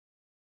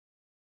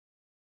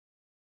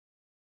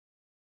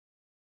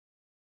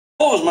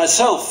always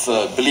myself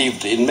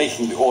believed in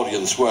making the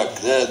audience work.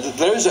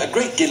 There is a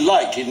great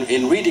delight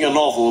in reading a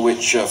novel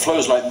which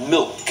flows like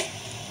milk.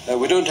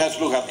 We don't have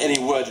to look up any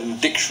word in a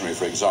dictionary,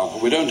 for example.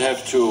 We don't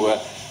have to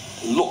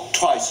look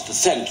twice at a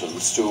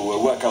sentence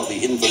to work out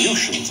the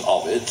involutions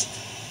of it.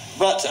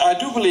 But I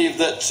do believe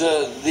that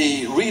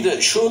the reader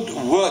should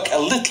work a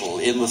little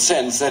in the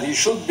sense that he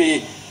should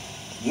be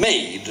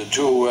made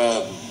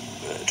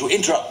to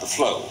interrupt the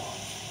flow.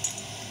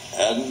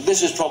 And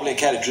this is probably a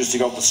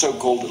characteristic of the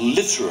so-called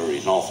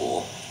literary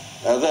novel,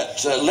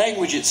 that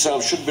language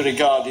itself should be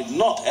regarded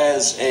not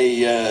as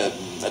a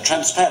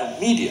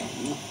transparent medium,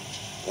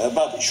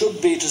 but it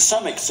should be to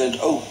some extent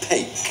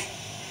opaque.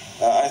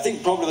 I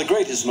think probably the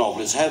greatest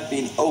novelists have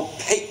been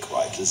opaque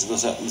writers in a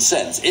certain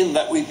sense, in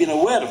that we've been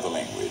aware of the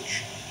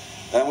language,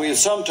 and we have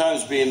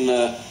sometimes been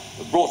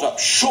brought up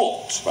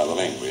short by the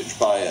language,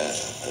 by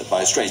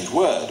a strange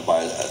word,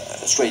 by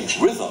a strange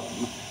rhythm,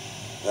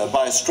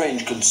 by a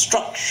strange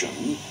construction,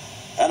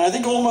 and I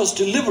think almost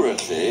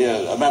deliberately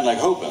a man like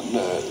Hoban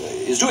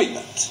is doing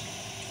that.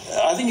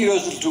 I think he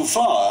goes a little too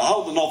far.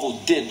 How the novel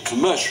did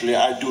commercially,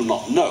 I do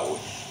not know,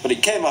 but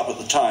it came up at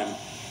the time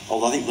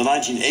of, I think, the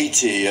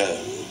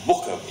 1980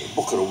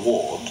 Booker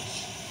Award.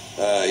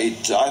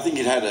 I think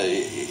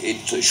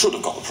it should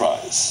have got the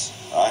prize.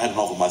 I had a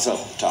novel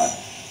myself at the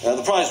time.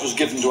 The prize was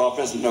given to our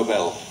present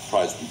Nobel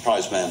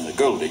Prize man,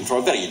 Golding, for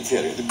a very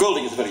inferior.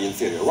 Golding is a very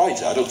inferior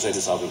writer. I don't say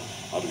this out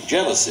of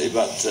jealousy,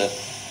 but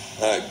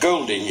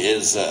Golding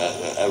is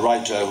a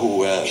writer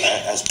who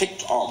has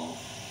picked on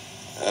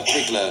a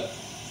particular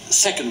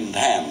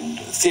second-hand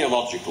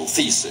theological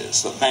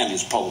thesis that man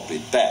is probably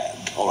bad.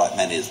 All right,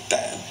 man is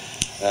bad.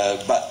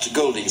 But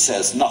Golding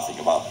says nothing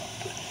about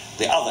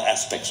the other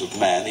aspects of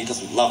man. He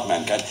doesn't love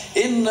mankind.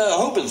 In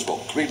Hoban's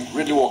book,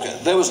 Ridley Walker,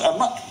 there was a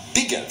much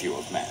bigger view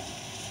of man,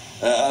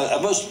 a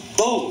most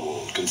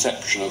bold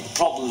conception of the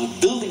problems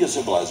of building a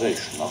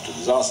civilization after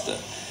disaster.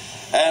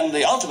 And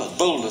the ultimate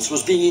boldness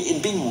was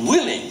in being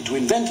willing to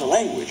invent a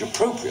language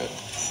appropriate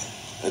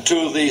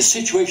to the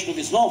situation of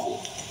his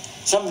novel.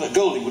 Something that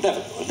Golding would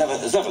never do,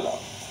 has never done.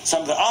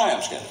 Something that I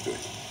am scared of doing.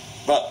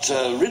 But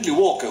Ridley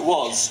Walker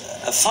was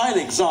a fine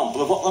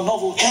example of what the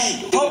novel can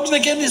do. The problem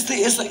again is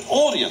the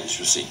audience,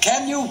 you see.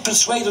 Can you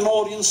persuade an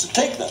audience to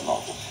take that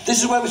novel?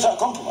 This is where we start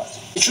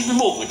compromising. It should be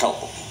more than a cult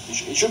book.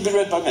 It should be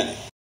read by many.